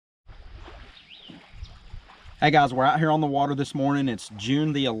Hey guys, we're out here on the water this morning. It's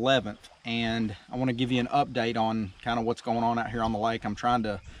June the 11th, and I want to give you an update on kind of what's going on out here on the lake. I'm trying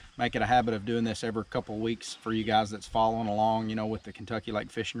to make it a habit of doing this every couple of weeks for you guys that's following along, you know, with the Kentucky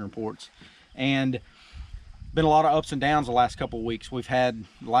Lake Fishing Reports. And been a lot of ups and downs the last couple of weeks. We've had,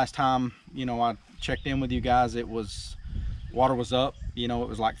 last time, you know, I checked in with you guys, water was up, you know, it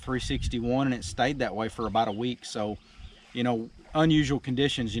was like 361, and it stayed that way for about a week. So, you know, unusual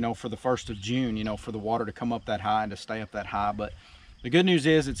conditions, you know, for the 1st of June, you know, for the water to come up that high and to stay up that high. But the good news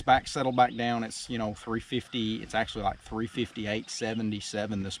is it's settled back down. It's, you know, 350. It's actually like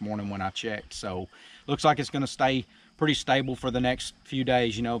 358.77 this morning when I checked. So looks like it's going to stay pretty stable for the next few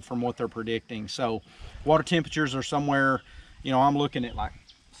days, you know, from what they're predicting. So water temperatures are somewhere, you know, I'm looking at like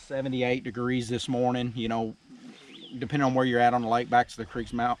 78 degrees this morning, you know, depending on where you're at on the lake, back to the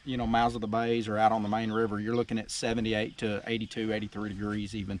creeks, you know, mouths of the bays, or out on the main river, you're looking at 78 to 82, 83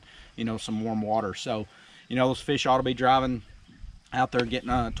 degrees even, you know, some warm water. So, you know, those fish ought to be driving out there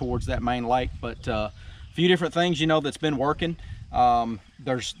getting towards that main lake. But a few different things, you know, that's been working.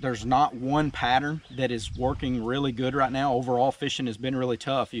 There's not one pattern that is working really good right now. Overall, fishing has been really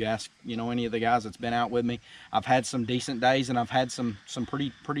tough. You ask, you know, any of the guys that's been out with me, I've had some decent days and I've had some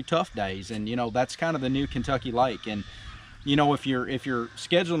pretty tough days. And, you know, that's kind of the new Kentucky Lake. And, you know, if you're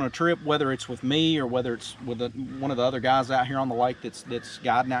scheduling a trip, whether it's with me or whether it's with one of the other guys out here on the lake that's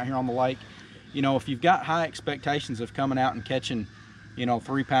guiding out here on the lake, you know, if you've got high expectations of coming out and catching, you know,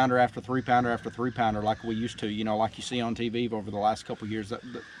 3-pounder after 3-pounder after 3-pounder like we used to, you know, like you see on TV over the last couple of years,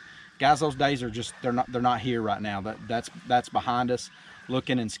 guys, those days are just, they're not here right now. That's behind us.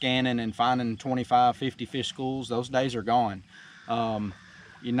 Looking and scanning and finding 25, 50 fish schools, those days are gone.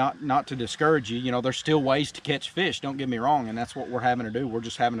 Not to discourage you, you know, there's still ways to catch fish, don't get me wrong, and that's what we're having to do. We're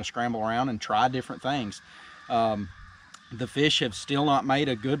just having to scramble around and try different things. The fish have still not made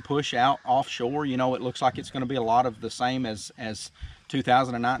a good push out offshore. You know, it looks like it's going to be a lot of the same as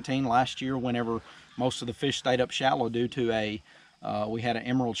 2019, last year, whenever most of the fish stayed up shallow due to we had an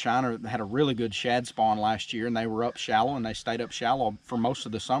emerald shiner that had a really good shad spawn last year, and they were up shallow and they stayed up shallow for most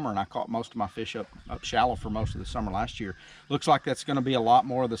of the summer, and I caught most of my fish up shallow for most of the summer last year. Looks like that's going to be a lot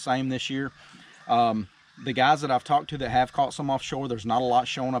more of the same this year. The guys that I've talked to that have caught some offshore, there's not a lot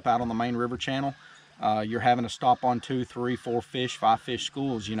showing up out on the main river channel. You're having to stop on 2, 3, 4 fish, 5 fish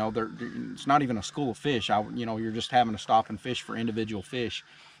schools. You know, it's not even a school of fish. You know, you're just having to stop and fish for individual fish.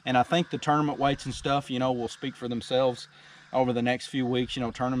 And I think the tournament weights and stuff, you know, will speak for themselves over the next few weeks. You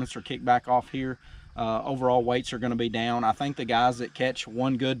know, tournaments are kicked back off here. Overall weights are going to be down. I think the guys that catch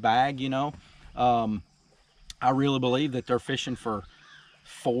one good bag, you know, I really believe that they're fishing for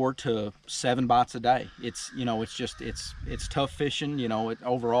 4 to 7 bites a day. It's, you know, it's just, it's tough fishing. You know,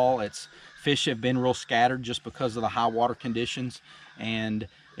 overall, fish have been real scattered just because of the high water conditions, and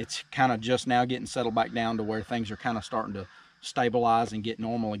it's kind of just now getting settled back down to where things are kind of starting to stabilize and get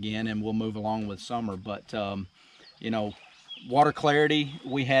normal again, and we'll move along with summer. But you know, water clarity,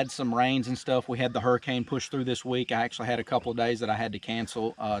 we had some rains and stuff. We had the hurricane push through this week. I actually had a couple of days that I had to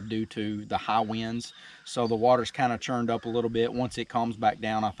cancel due to the high winds, so the water's kind of churned up a little bit. Once it calms back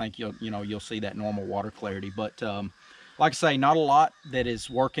down, I think you'll see that normal water clarity. But like I say, not a lot that is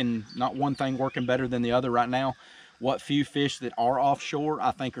working, not one thing working better than the other right now. What few fish that are offshore,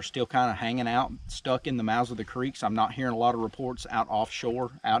 I think, are still kind of hanging out, stuck in the mouths of the creeks. I'm not hearing a lot of reports out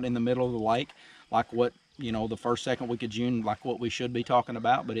offshore, out in the middle of the lake, like what, you know, the first, second week of June, like what we should be talking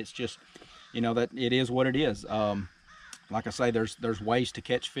about. But it's just, you know, that it is what it is. Like I say, there's ways to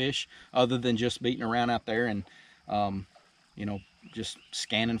catch fish other than just beating around out there and, you know, just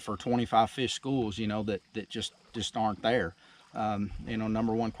scanning for 25 fish schools, you know, that just aren't there. You know,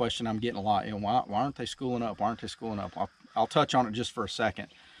 number one question I'm getting a lot, you know, why aren't they schooling up? Why aren't they schooling up? I'll touch on it just for a second.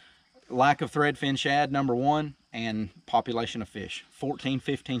 Lack of threadfin shad, number one, and population of fish. 14,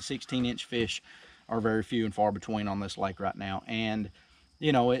 15, 16-inch fish are very few and far between on this lake right now. And,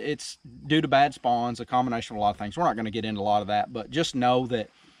 you know, it's due to bad spawns, a combination of a lot of things. We're not going to get into a lot of that, but just know that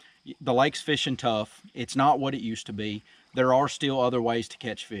the lake's fishing tough. It's not what it used to be. There are still other ways to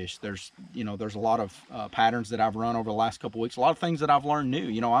catch fish. There's a lot of patterns that I've run over the last couple of weeks, a lot of things that I've learned new.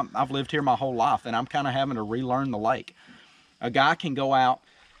 You know, I've lived here my whole life, and I'm kind of having to relearn the lake. A guy can go out,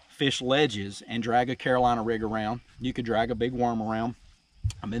 fish ledges, and drag a Carolina rig around. You could drag a big worm around.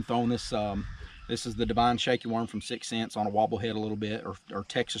 I've been throwing this, this is the Divine Shaky Worm from 6 cents on a wobble head a little bit, or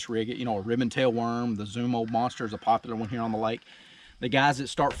Texas rig, you know, a ribbon tail worm. The Zoom Old Monster is a popular one here on the lake. The guys that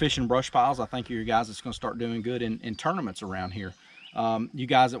start fishing brush piles, I think, are your guys that's going to start doing good in tournaments around here. You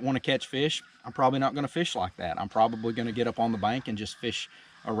guys that want to catch fish, I'm probably not going to fish like that. I'm probably going to get up on the bank and just fish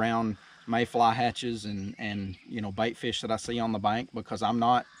around mayfly hatches and you know, bait fish that I see on the bank, because I'm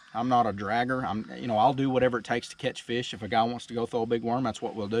not I'm not a dragger. I'll do whatever it takes to catch fish. If a guy wants to go throw a big worm, that's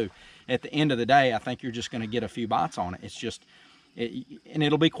what we'll do. At the end of the day, I think you're just going to get a few bites on it. It's just, and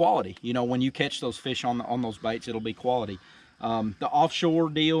it'll be quality. When you catch those fish on those baits, it'll be quality. The offshore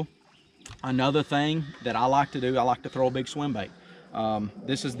deal, another thing that I like to do, I like to throw a big swim bait.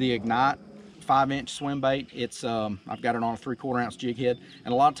 This is the Ignite 5-inch swim bait. It's I've got it on a 3/4 ounce jig head,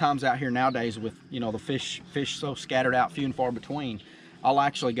 and a lot of times out here nowadays with the fish so scattered out few and far between, I'll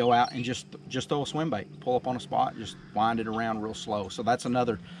actually go out and just throw a swim bait, pull up on a spot, just wind it around real slow. So that's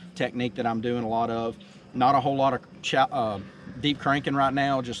another technique that I'm doing a lot of. Not a whole lot of deep cranking right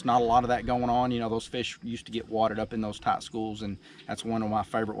now, just not a lot of that going on. Those fish used to get wadded up in those tight schools, and that's one of my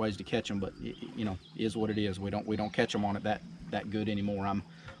favorite ways to catch them, but is what it is. We don't catch them on it that good anymore. I'm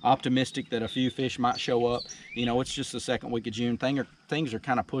optimistic that a few fish might show up. It's just the second week of June. Things are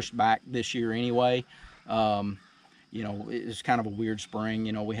kind of pushed back this year anyway. It's kind of a weird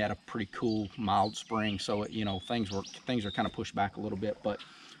spring. We had a pretty cool, mild spring, so things are kind of pushed back a little bit. But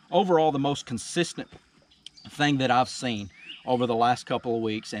overall, the most consistent thing that I've seen over the last couple of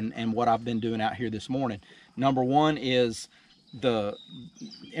weeks, and what I've been doing out here this morning, number one is the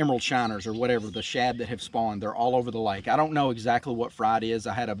emerald shiners, or whatever, the shad that have spawned. They're all over the lake. I don't know exactly what fry it is.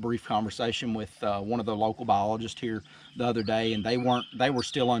 I had a brief conversation with one of the local biologists here the other day, and they were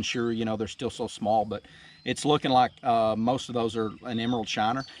still unsure. They're still so small, but it's looking like most of those are an emerald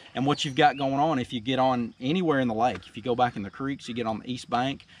shiner. And what you've got going on, if you get on anywhere in the lake, if you go back in the creeks, you get on the east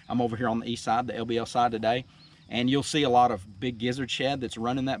bank. I'm over here on the east side, the LBL side today, and you'll see a lot of big gizzard shad that's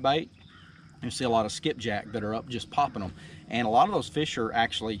running that bait. You'll see a lot of skipjack that are up just popping them, and a lot of those fish are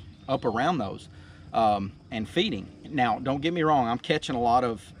actually up around those and feeding. Now, don't get me wrong, I'm catching a lot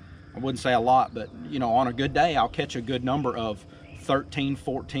of, I wouldn't say a lot, but on a good day I'll catch a good number of 13,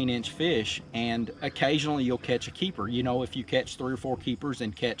 14-inch fish, and occasionally you'll catch a keeper. If you catch 3 or 4 keepers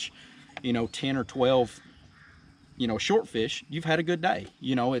and catch 10 or 12 short fish, you've had a good day.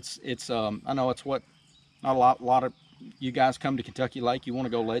 I know it's what not a lot of you guys come to Kentucky Lake, you want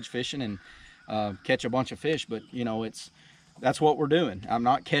to go ledge fishing and catch a bunch of fish, but that's what we're doing. I'm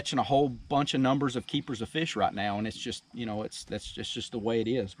not catching a whole bunch of numbers of keepers of fish right now, and it's just that's just the way it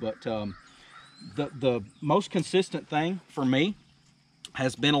is. But the most consistent thing for me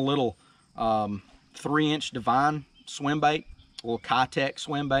has been a little 3-inch Divine swim bait, a little Keitech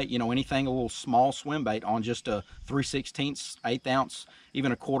swim bait, anything, a little small swim bait on just a 3/16, 1/8 ounce,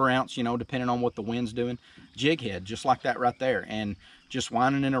 even a 1/4 ounce, depending on what the wind's doing, jig head, just like that right there, and just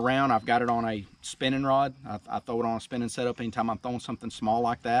winding it around. I've got it on a spinning rod. I throw it on a spinning setup anytime I'm throwing something small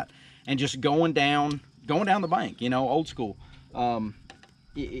like that, and just going down the bank, old school.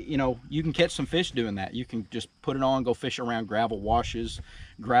 You can catch some fish doing that. You can just put it on, go fish around gravel washes,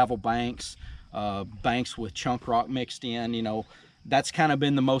 gravel banks, banks with chunk rock mixed in. That's kind of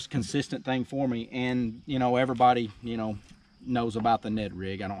been the most consistent thing for me. And everybody knows about the Ned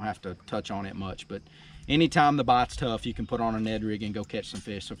rig. I don't have to touch on it much, but anytime the bite's tough, you can put on a Ned rig and go catch some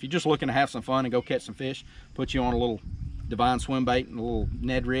fish. So if you're just looking to have some fun and go catch some fish, put you on a little Divine swim bait and a little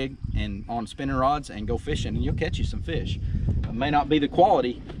Ned rig and on spinning rods and go fishing, and you'll catch you some fish. It may not be the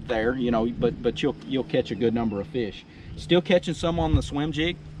quality there, but you'll catch a good number of fish. Still catching some on the swim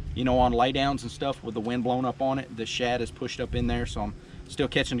jig, on laydowns and stuff with the wind blowing up on it. The shad is pushed up in there, so I'm still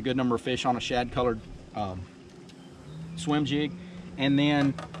catching a good number of fish on a shad colored swim jig. And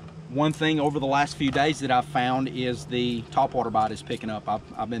then one thing over the last few days that I've found is the topwater bite is picking up.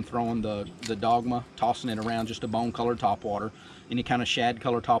 I've been throwing the Dogma, tossing it around, just a bone colored topwater, any kind of shad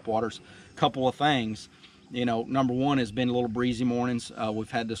colored topwaters. Couple of things, number one has been a little breezy mornings.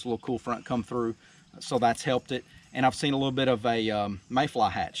 We've had this little cool front come through, so that's helped it. And I've seen a little bit of a mayfly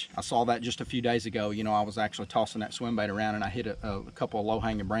hatch. I saw that just a few days ago. I was actually tossing that swim bait around, and I hit a couple of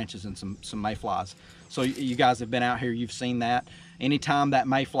low-hanging branches and some mayflies. So you guys have been out here, you've seen that. Anytime that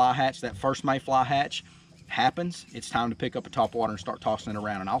mayfly hatch, that first mayfly hatch happens, it's time to pick up a topwater and start tossing it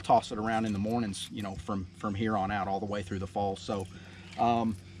around. And I'll toss it around in the mornings, from here on out all the way through the fall. So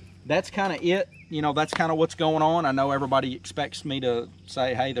that's kind of it. That's kind of what's going on. I know everybody expects me to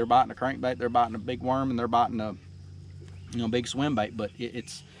say, hey, they're biting a crankbait, they're biting a big worm, and they're biting a big swim bait, but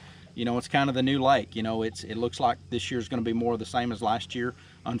it's kind of the new lake. It looks like this year's going to be more of the same as last year,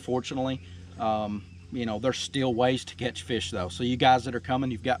 unfortunately. There's still ways to catch fish though. So you guys that are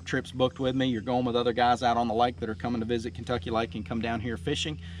coming, you've got trips booked with me, you're going with other guys out on the lake that are coming to visit Kentucky Lake and come down here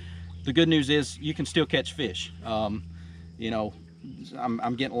fishing. The good news is you can still catch fish. I'm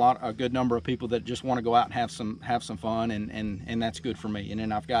getting a good number of people that just want to go out and have some fun, and that's good for me. And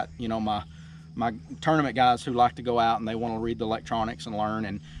then I've got my tournament guys who like to go out and they want to read the electronics and learn,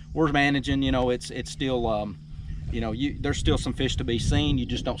 and we're managing. It's still you know, there's still some fish to be seen. You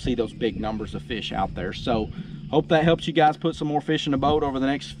just don't see those big numbers of fish out there. So hope that helps you guys put some more fish in the boat over the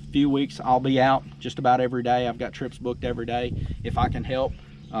next few weeks. I'll be out just about every day. I've got trips booked every day if I can help.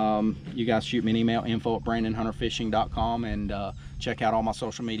 You guys shoot me an email, info@brandonhunterfishing.com, and check out all my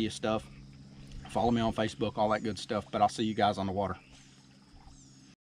social media stuff. Follow me on Facebook, all that good stuff. But I'll see you guys on the water.